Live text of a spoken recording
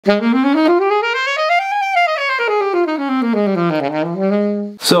So,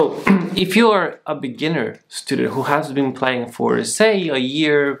 if you are a beginner student who has been playing for, say, a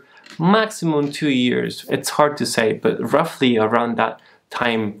year, maximum 2 years, it's hard to say, but roughly around that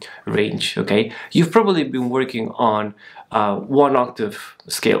time range, okay, you've probably been working on 1 octave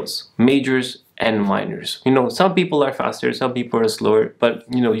scales, majors and minors. You know, some people are faster, some people are slower, but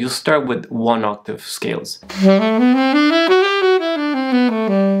you know, you start with 1 octave scales.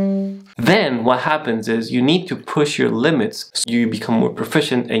 Then what happens is you need to push your limits so you become more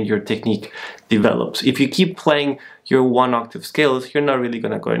proficient and your technique develops. If you keep playing your 1 octave scales, you're not really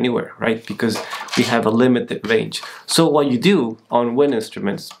gonna go anywhere, right? Because we have a limited range. So what you do on wind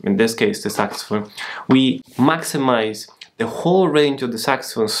instruments, in this case the saxophone, we maximize the whole range of the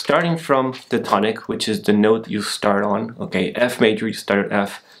saxophone, starting from the tonic, which is the note you start on, okay? F major, you start at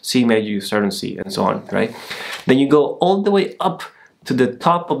F, C major, you start on C, and so on, right? Then you go all the way up to the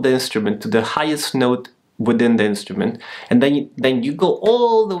top of the instrument, to the highest note within the instrument, and then you go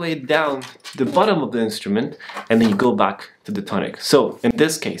all the way down to the bottom of the instrument, and then you go back to the tonic. So in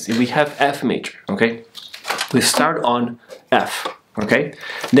this case, if we have F major, okay, we start on F, okay,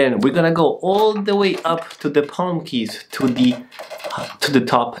 then we're gonna go all the way up to the palm keys, to the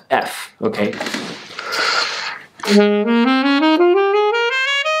top F, okay.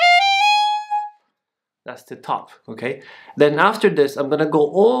 That's the top, okay? Then after this, I'm gonna go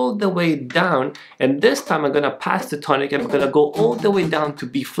all the way down, and this time I'm gonna pass the tonic and I'm gonna go all the way down to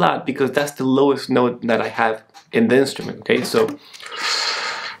B flat, because that's the lowest note that I have in the instrument, okay? So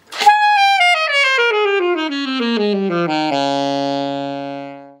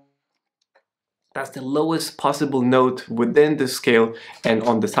that's the lowest possible note within the scale and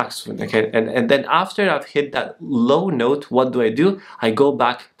on the saxophone, okay? And then after I've hit that low note, what do? I go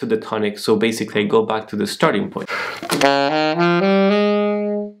back to the tonic, so basically I go back to the starting point.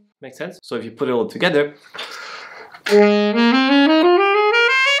 Make sense? So if you put it all together,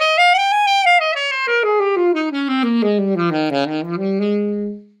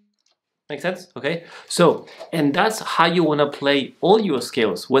 make sense? Okay, so, and that's how you want to play all your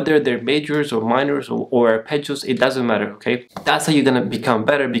scales, whether they're majors or minors or arpeggios, it doesn't matter, okay? That's how you're gonna become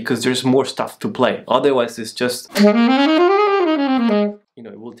better, because there's more stuff to play. Otherwise, it's just, you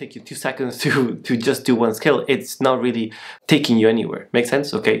know, it will take you 2 seconds to just do one scale. It's not really taking you anywhere. Make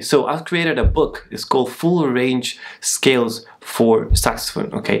sense? Okay, so I've created a book. It's called Full Range Scales for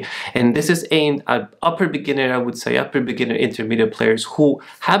Saxophone, okay? And this is aimed at upper beginner, I would say, upper beginner intermediate players who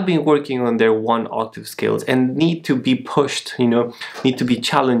have been working on their 1 octave scales and need to be pushed, you know, need to be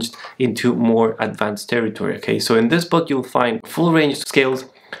challenged into more advanced territory, okay? So in this book, you'll find full range scales,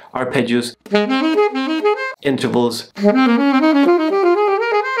 arpeggios, intervals,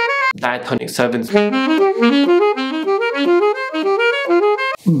 diatonic sevenths,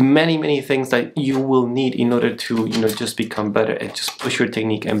 many things that you will need in order to, you know, just become better and just push your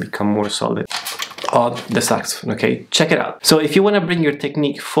technique and become more solid on the saxophone, okay? Check it out. So if you want to bring your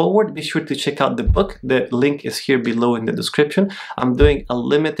technique forward, be sure to check out the book. The link is here below in the description. I'm doing a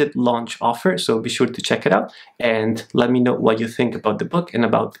limited launch offer, so be sure to check it out and let me know what you think about the book and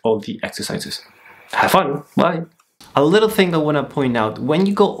about all the exercises. Have fun. Bye. A little thing I want to point out, when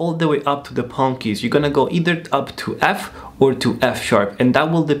you go all the way up to the palm keys, you're gonna go either up to F or to F sharp, and that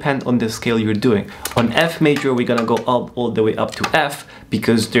will depend on the scale you're doing. On F major, we're gonna go up all the way up to F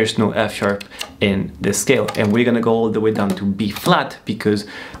because there's no F sharp in this scale, and we're gonna go all the way down to B flat because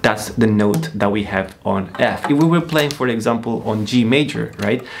that's the note that we have on F. If we were playing, for example, on G major,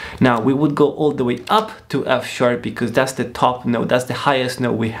 right? Now we would go all the way up to F sharp because that's the top note, that's the highest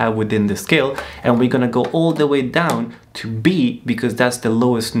note we have within the scale, and we're gonna go all the way down to B because that's the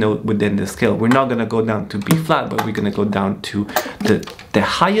lowest note within the scale. We're not gonna go down to B flat, but we're gonna go down to the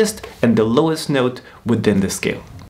highest and the lowest note within the scale.